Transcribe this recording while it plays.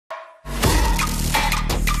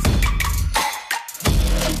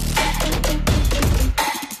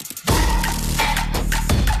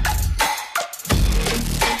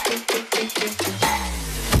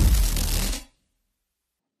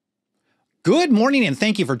Good morning, and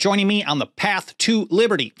thank you for joining me on the Path to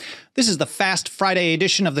Liberty. This is the Fast Friday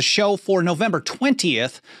edition of the show for November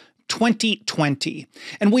 20th, 2020.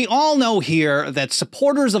 And we all know here that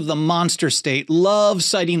supporters of the monster state love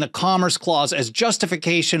citing the Commerce Clause as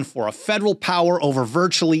justification for a federal power over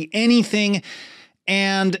virtually anything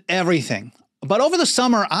and everything. But over the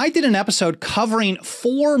summer, I did an episode covering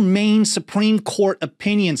 4 main Supreme Court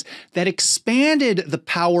opinions that expanded the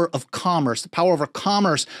power of commerce, the power over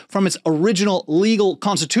commerce from its original legal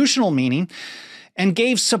constitutional meaning, and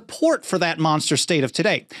gave support for that monster state of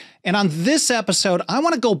today. And on this episode, I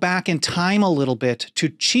want to go back in time a little bit to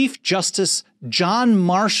Chief Justice John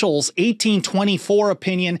Marshall's 1824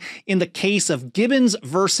 opinion in the case of Gibbons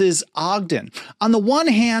versus Ogden. On the one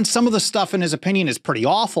hand, some of the stuff in his opinion is pretty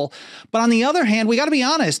awful, but on the other hand, we got to be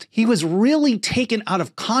honest, he was really taken out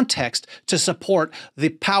of context to support the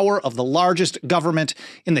power of the largest government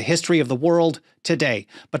in the history of the world today.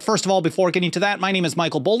 But first of all, before getting to that, my name is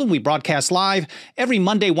Michael Bolden. We broadcast live every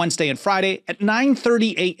Monday, Wednesday, and Friday at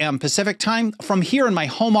 9:30 a.m. Pacific time from here in my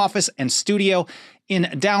home office and studio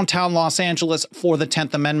in downtown Los Angeles for the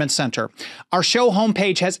 10th Amendment Center. Our show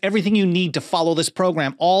homepage has everything you need to follow this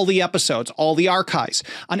program, all the episodes, all the archives.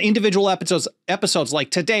 On individual episodes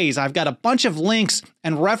like today's, I've got a bunch of links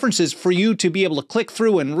and references for you to be able to click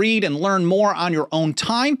through and read and learn more on your own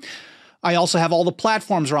time. I also have all the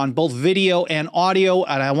platforms are on both video and audio,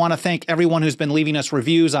 and I want to thank everyone who's been leaving us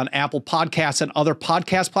reviews on Apple Podcasts and other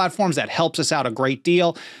podcast platforms. That helps us out a great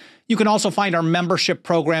deal. You can also find our membership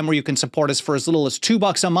program where you can support us for as little as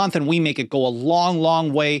 $2 a month, and we make it go a long,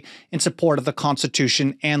 long way in support of the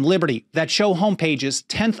Constitution and liberty. That show homepage is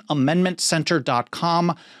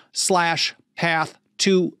 10thamendmentcenter.com/path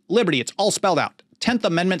to liberty. It's all spelled out.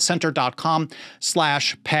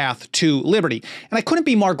 10thamendmentcenter.com/path to liberty. And I couldn't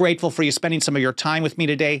be more grateful for you spending some of your time with me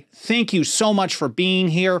today. Thank you so much for being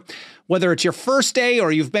here. Whether it's your first day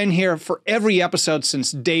or you've been here for every episode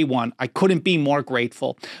since day one, I couldn't be more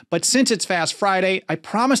grateful. But since it's Fast Friday, I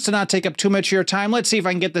promise to not take up too much of your time. Let's see if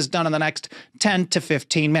I can get this done in the next 10 to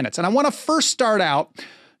 15 minutes. And I want to first start out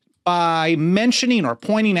by mentioning or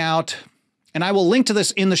pointing out, and I will link to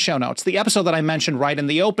this in the show notes, the episode that I mentioned right in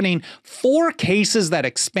the opening, 4 cases that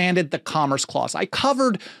expanded the Commerce Clause. I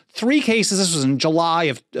covered 3 cases. This was in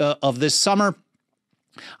July of this summer.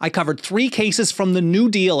 I covered 3 cases from the New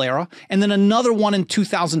Deal era, and then another one in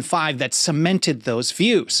 2005 that cemented those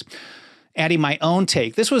views, adding my own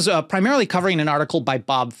take. This was primarily covering an article by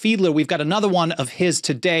Bob Fiedler. We've got another one of his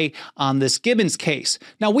today on this Gibbons case.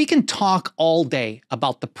 Now, we can talk all day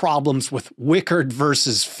about the problems with Wickard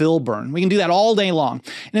versus Filburn. We can do that all day long.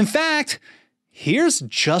 And in fact, here's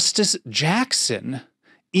Justice Jackson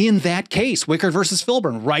in that case, Wickard versus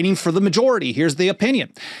Filburn, writing for the majority. Here's the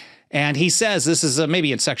opinion. And he says, this is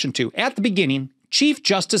maybe in section 2, at the beginning, Chief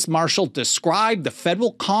Justice Marshall described the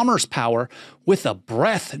federal commerce power with a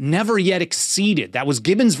breadth never yet exceeded. That was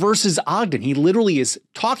Gibbons versus Ogden. He literally is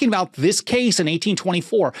talking about this case in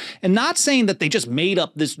 1824 and not saying that they just made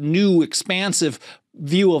up this new expansive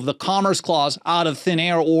view of the Commerce Clause out of thin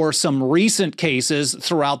air or some recent cases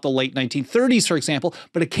throughout the late 1930s, for example,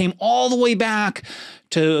 but it came all the way back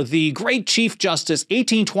to the great Chief Justice,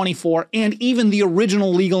 1824, and even the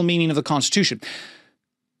original legal meaning of the Constitution.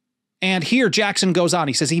 And here Jackson goes on.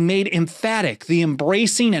 He says he made emphatic the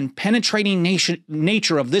embracing and penetrating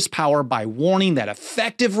nature of this power by warning that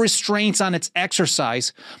effective restraints on its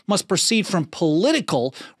exercise must proceed from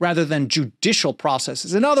political rather than judicial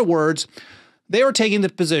processes. In other words, they were taking the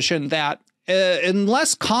position that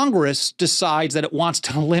unless Congress decides that it wants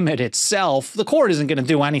to limit itself, the court isn't going to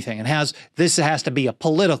do anything. This has to be a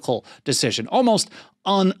political decision, almost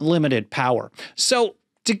unlimited power. So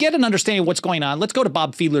to get an understanding of what's going on, let's go to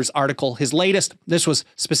Bob Fiedler's article, his latest. This was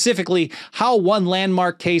specifically how one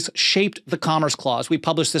landmark case shaped the Commerce Clause. We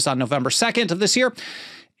published this on November 2nd of this year.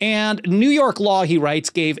 And New York law, he writes,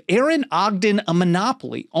 gave Aaron Ogden a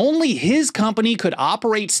monopoly. Only his company could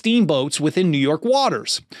operate steamboats within New York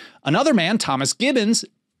waters. Another man, Thomas Gibbons,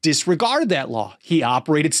 disregarded that law. He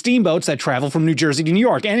operated steamboats that travel from New Jersey to New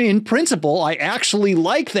York. And in principle, I actually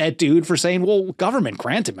like that dude for saying, well, government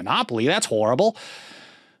granted monopoly. That's horrible.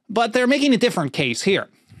 But they're making a different case here.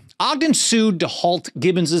 Ogden sued to halt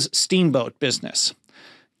Gibbons's steamboat business.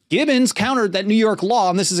 Gibbons countered that New York law,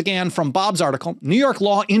 and this is again from Bob's article, New York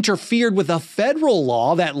law interfered with a federal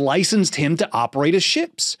law that licensed him to operate his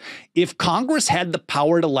ships. If Congress had the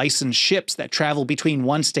power to license ships that travel between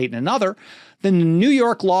one state and another, then the New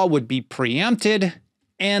York law would be preempted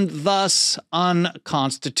and thus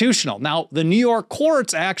unconstitutional. Now, the New York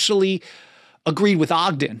courts actually agreed with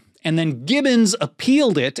Ogden, and then Gibbons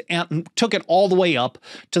appealed it and took it all the way up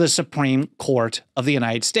to the Supreme Court of the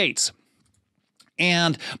United States.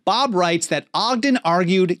 And Bob writes that Ogden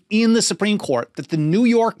argued in the Supreme Court that the New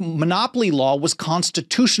York monopoly law was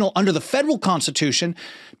constitutional under the federal Constitution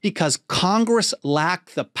because Congress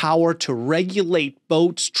lacked the power to regulate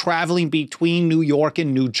boats traveling between New York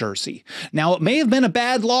and New Jersey. Now, it may have been a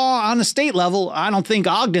bad law on a state level. I don't think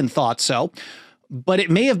Ogden thought so. But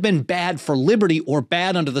it may have been bad for liberty or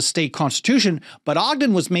bad under the state constitution. But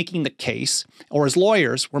Ogden was making the case, or his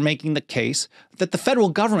lawyers were making the case, that the federal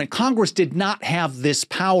government, Congress, did not have this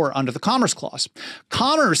power under the Commerce Clause.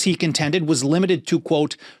 Commerce, he contended, was limited to,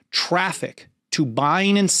 quote, traffic, to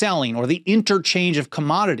buying and selling, or the interchange of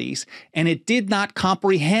commodities, and it did not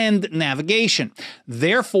comprehend navigation.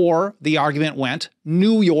 Therefore, the argument went,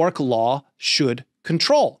 New York law should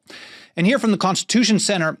control. And here from the Constitution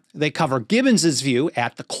Center, they cover Gibbons' view.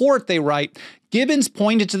 At the court, they write, Gibbons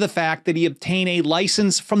pointed to the fact that he obtained a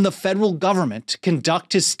license from the federal government to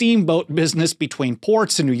conduct his steamboat business between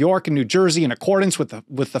ports in New York and New Jersey in accordance with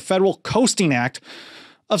the Federal Coasting Act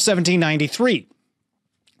of 1793.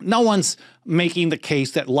 No one's making the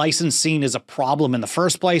case that licensing is a problem in the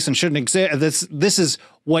first place and shouldn't exist. This is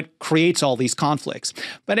what creates all these conflicts.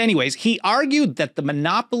 But anyways, he argued that the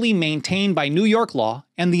monopoly maintained by New York law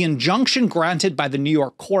and the injunction granted by the New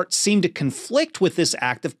York court seemed to conflict with this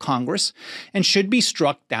act of Congress and should be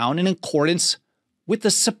struck down in accordance with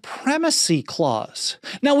the Supremacy Clause.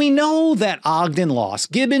 Now, we know that Ogden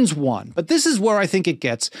lost, Gibbons won, but this is where I think it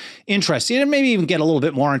gets interesting and maybe even get a little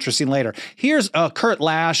bit more interesting later. Here's Kurt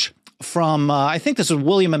Lash from, I think this was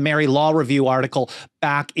William and Mary Law Review article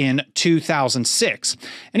back in 2006.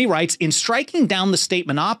 And he writes, in striking down the state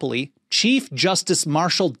monopoly, Chief Justice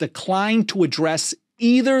Marshall declined to address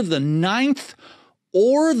either the 9th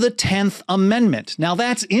or the 10th Amendment. Now,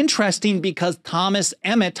 that's interesting because Thomas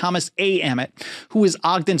A. Emmett, who is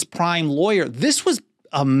Ogden's prime lawyer, this was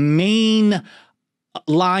a main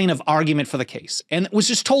line of argument for the case, and it was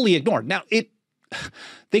just totally ignored. Now,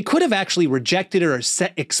 they could have actually rejected it or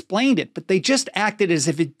explained it, but they just acted as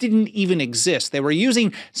if it didn't even exist. They were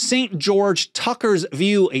using St. George Tucker's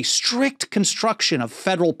view, a strict construction of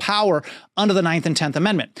federal power under the 9th and 10th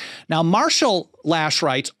Amendment. Now, Marshall, Lash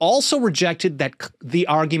writes, also rejected the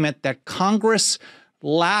argument that Congress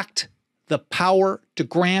lacked the power to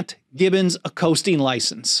grant Gibbons a coasting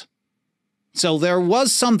license. So there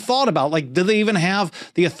was some thought about, like, do they even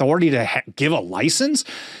have the authority to give a license?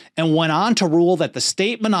 And went on to rule that the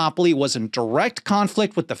state monopoly was in direct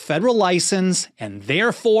conflict with the federal license and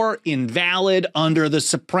therefore invalid under the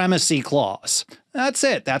Supremacy Clause. That's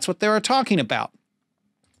it. That's what they were talking about.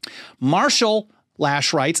 Marshall,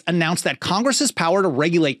 Lash writes, announced that Congress's power to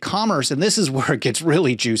regulate commerce, and this is where it gets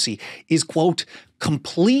really juicy, is, quote,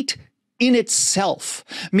 complete in itself,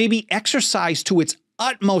 may be exercised to its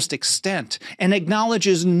utmost extent and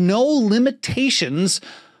acknowledges no limitations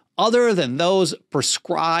other than those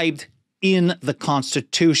prescribed in the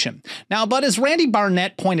Constitution. Now, but as Randy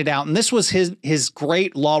Barnett pointed out, and this was his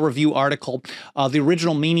great law review article, The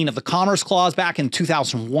Original Meaning of the Commerce Clause back in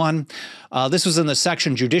 2001. This was in the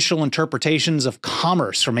section Judicial Interpretations of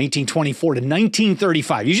Commerce from 1824 to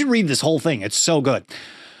 1935. You should read this whole thing. It's so good.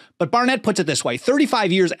 But Barnett puts it this way,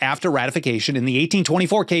 35 years after ratification in the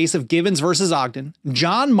 1824 case of Gibbons versus Ogden,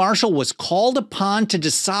 John Marshall was called upon to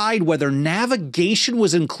decide whether navigation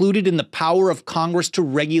was included in the power of Congress to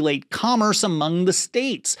regulate commerce among the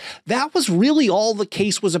states. That was really all the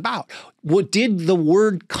case was about. What did the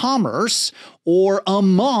word commerce or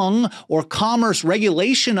among or commerce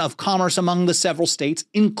regulation of commerce among the several states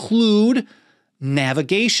include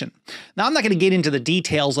navigation? Now, I'm not going to get into the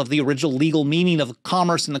details of the original legal meaning of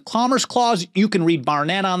commerce in the Commerce Clause. You can read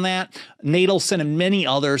Barnett on that, Nadelson, and many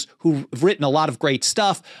others who've written a lot of great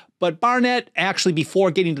stuff. But Barnett, actually,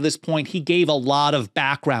 before getting to this point, he gave a lot of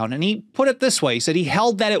background, and he put it this way. He said he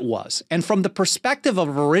held that it was. And from the perspective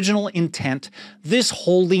of original intent, this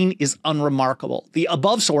holding is unremarkable. The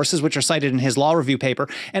above sources, which are cited in his law review paper,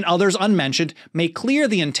 and others unmentioned, make clear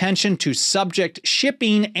the intention to subject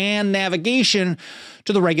shipping and navigation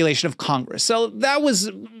to the regulation of Congress. So that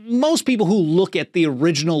was, most people who look at the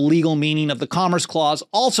original legal meaning of the Commerce Clause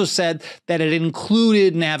also said that it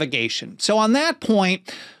included navigation. So on that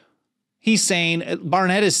point, he's saying,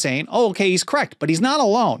 Barnett is saying, oh, okay, he's correct, but he's not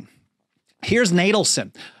alone. Here's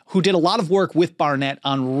Nadelson, who did a lot of work with Barnett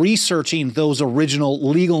on researching those original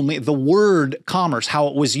legal, the word commerce, how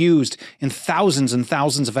it was used in thousands and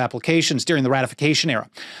thousands of applications during the ratification era.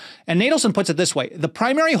 And Nadelson puts it this way, the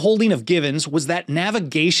primary holding of Gibbons was that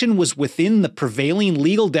navigation was within the prevailing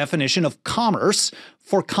legal definition of commerce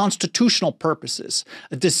for constitutional purposes,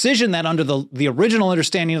 a decision that under the original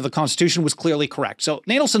understanding of the Constitution was clearly correct. So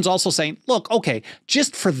Nadelson's also saying, look, okay,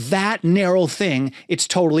 just for that narrow thing, it's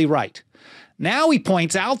totally right. Now he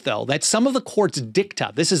points out, though, that some of the court's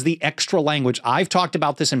dicta, this is the extra language. I've talked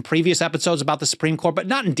about this in previous episodes about the Supreme Court, but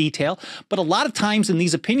not in detail. But a lot of times in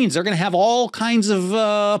these opinions, they're going to have all kinds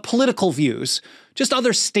of political views, just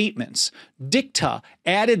other statements. Dicta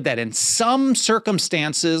added that in some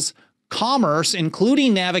circumstances, commerce,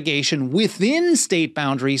 including navigation within state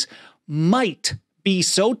boundaries, might be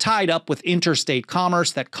so tied up with interstate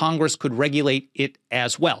commerce that Congress could regulate it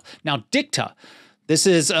as well. Now, dicta, this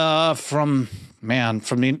is from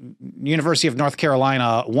the University of North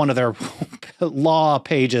Carolina, one of their law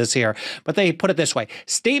pages here. But they put it this way: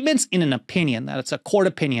 statements in an opinion, that's a court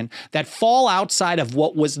opinion, that fall outside of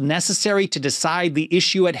what was necessary to decide the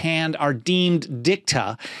issue at hand are deemed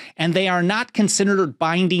dicta, and they are not considered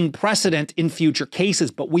binding precedent in future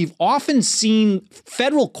cases. But we've often seen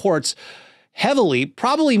federal courts heavily,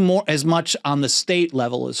 probably more as much on the state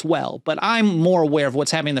level as well, but I'm more aware of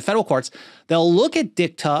what's happening in the federal courts. They'll look at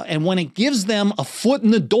dicta, and when it gives them a foot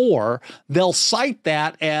in the door, they'll cite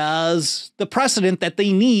that as the precedent that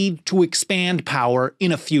they need to expand power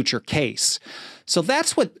in a future case. So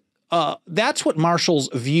that's what Marshall's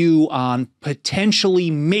view on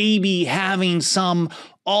potentially maybe having some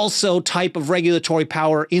also type of regulatory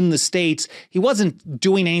power in the states. He wasn't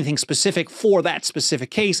doing anything specific for that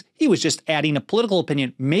specific case. He was just adding a political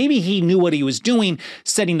opinion. Maybe he knew what he was doing,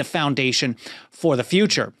 setting the foundation for the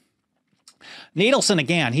future. Nadelson,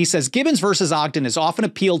 again, he says, Gibbons versus Ogden is often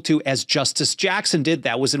appealed to, as Justice Jackson did,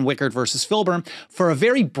 that was in Wickard versus Filburn, for a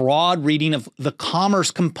very broad reading of the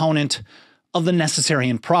commerce component of the necessary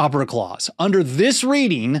and proper clause. Under this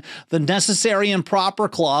reading, the necessary and proper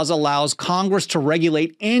clause allows Congress to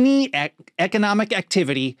regulate any economic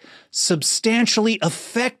activity substantially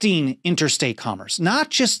affecting interstate commerce, not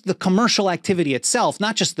just the commercial activity itself,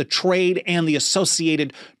 not just the trade and the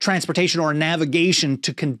associated transportation or navigation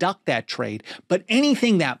to conduct that trade, but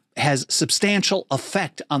anything that has substantial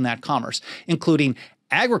effect on that commerce, including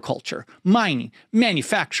agriculture, mining,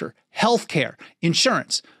 manufacture, healthcare,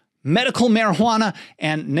 insurance, medical marijuana,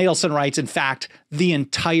 and Nadelson writes, in fact, the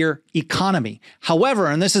entire economy. However,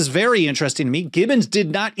 and this is very interesting to me, Gibbons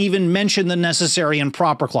did not even mention the necessary and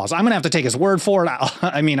proper clause. I'm going to have to take his word for it.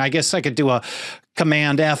 I mean, I guess I could do a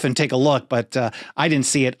Command F and take a look, but I didn't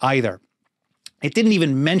see it either. It didn't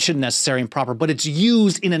even mention necessary and proper, but it's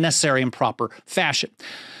used in a necessary and proper fashion.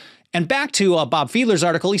 And back to Bob Fiedler's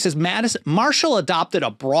article, he says, Marshall adopted a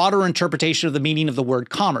broader interpretation of the meaning of the word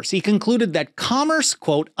commerce. He concluded that commerce,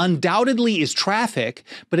 quote, undoubtedly is traffic,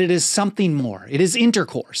 but it is something more. It is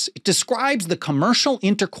intercourse. It describes the commercial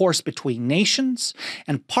intercourse between nations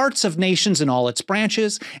and parts of nations in all its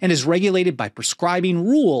branches, and is regulated by prescribing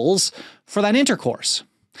rules for that intercourse.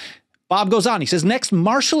 Bob goes on, he says, next,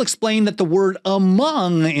 Marshall explained that the word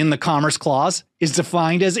among in the Commerce Clause is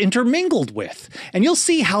defined as intermingled with. And you'll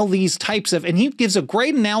see how these types of, and he gives a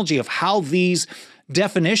great analogy of how these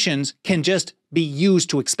definitions can just be used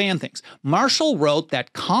to expand things. Marshall wrote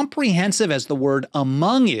that comprehensive as the word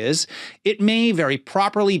among is, it may very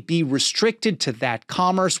properly be restricted to that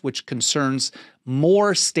commerce which concerns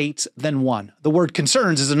more states than one. The word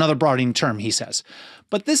concerns is another broadening term, he says.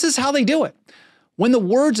 But this is how they do it. When the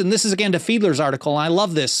words, and this is again to Fiedler's article, and I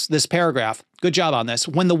love this paragraph, good job on this.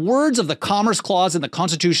 When the words of the Commerce Clause in the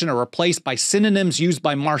Constitution are replaced by synonyms used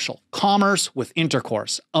by Marshall, commerce with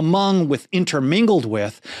intercourse, among with intermingled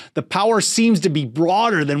with, the power seems to be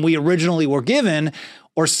broader than we originally were given,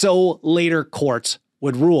 or so later courts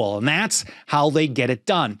would rule. And that's how they get it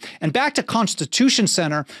done. And back to Constitution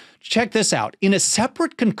Center, check this out. In a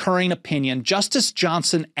separate concurring opinion, Justice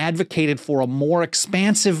Johnson advocated for a more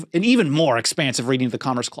expansive, an even more expansive reading of the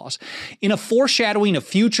Commerce Clause. In a foreshadowing of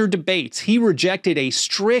future debates, he rejected a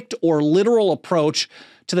strict or literal approach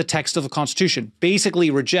to the text of the Constitution, basically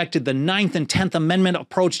rejected the 9th and 10th Amendment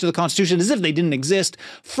approach to the Constitution as if they didn't exist.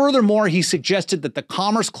 Furthermore, he suggested that the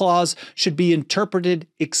Commerce Clause should be interpreted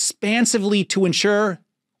expansively to ensure,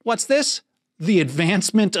 what's this? The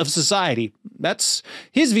advancement of society. That's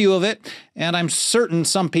his view of it, and I'm certain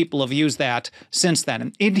some people have used that since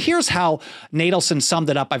then. And here's how Nadelson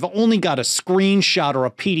summed it up. I've only got a screenshot or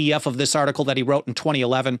a PDF of this article that he wrote in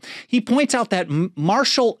 2011. He points out that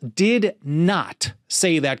Marshall did not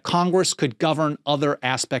say that Congress could govern other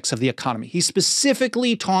aspects of the economy. He's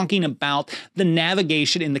specifically talking about the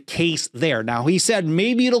navigation in the case there. Now, he said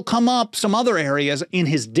maybe it'll come up some other areas in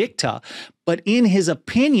his dicta, but in his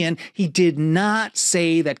opinion, he did not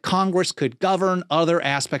say that Congress could govern other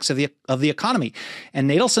aspects of the economy. And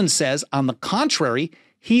Nadelson says, on the contrary,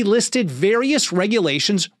 he listed various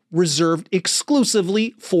regulations reserved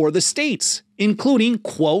exclusively for the states, including,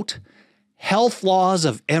 quote, health laws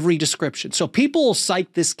of every description. So people will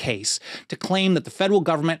cite this case to claim that the federal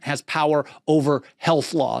government has power over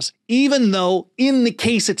health laws, even though in the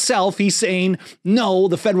case itself, he's saying, no,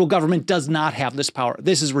 the federal government does not have this power.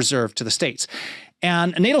 This is reserved to the states.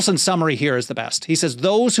 And Nadelson's summary here is the best. He says,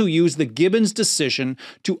 those who use the Gibbons decision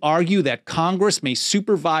to argue that Congress may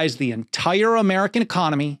supervise the entire American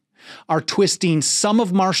economy are twisting some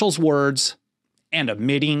of Marshall's words and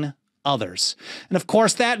omitting others. And of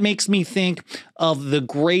course, that makes me think of the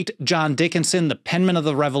great John Dickinson, the penman of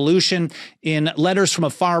the Revolution. In Letters from a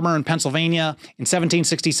Farmer in Pennsylvania in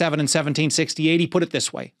 1767 and 1768, he put it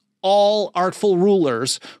this way: all artful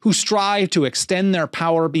rulers who strive to extend their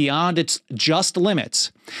power beyond its just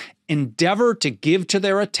limits endeavor to give to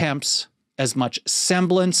their attempts as much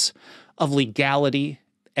semblance of legality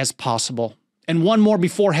as possible. And one more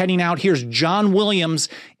before heading out. Here's John Williams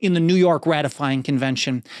in the New York Ratifying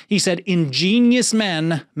Convention. He said, ingenious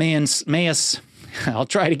men I'll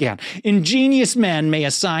try it again. Ingenious men may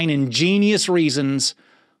assign ingenious reasons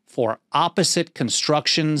for opposite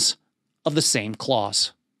constructions of the same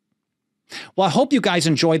clause. Well, I hope you guys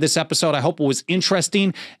enjoyed this episode. I hope it was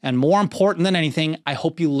interesting. And more important than anything, I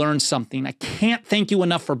hope you learned something. I can't thank you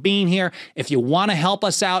enough for being here. If you want to help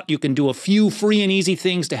us out, you can do a few free and easy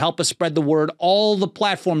things to help us spread the word. All the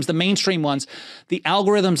platforms, the mainstream ones, the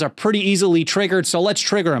algorithms are pretty easily triggered, so let's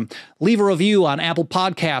trigger them. Leave a review on Apple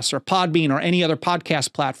Podcasts or Podbean or any other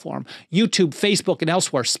podcast platform, YouTube, Facebook, and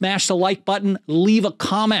elsewhere. Smash the like button, leave a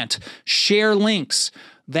comment, share links.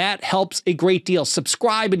 That helps a great deal.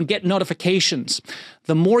 Subscribe and get notifications.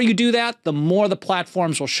 The more you do that, the more the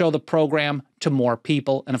platforms will show the program to more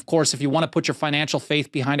people. And of course, if you want to put your financial faith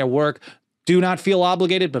behind our work, do not feel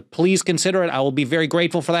obligated, but please consider it. I will be very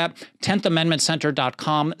grateful for that.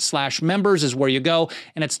 10thamendmentcenter.com/members is where you go,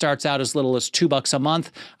 and it starts out as little as $2 a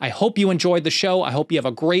month. I hope you enjoyed the show. I hope you have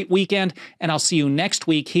a great weekend, and I'll see you next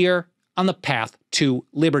week here on the Path to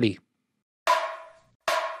Liberty.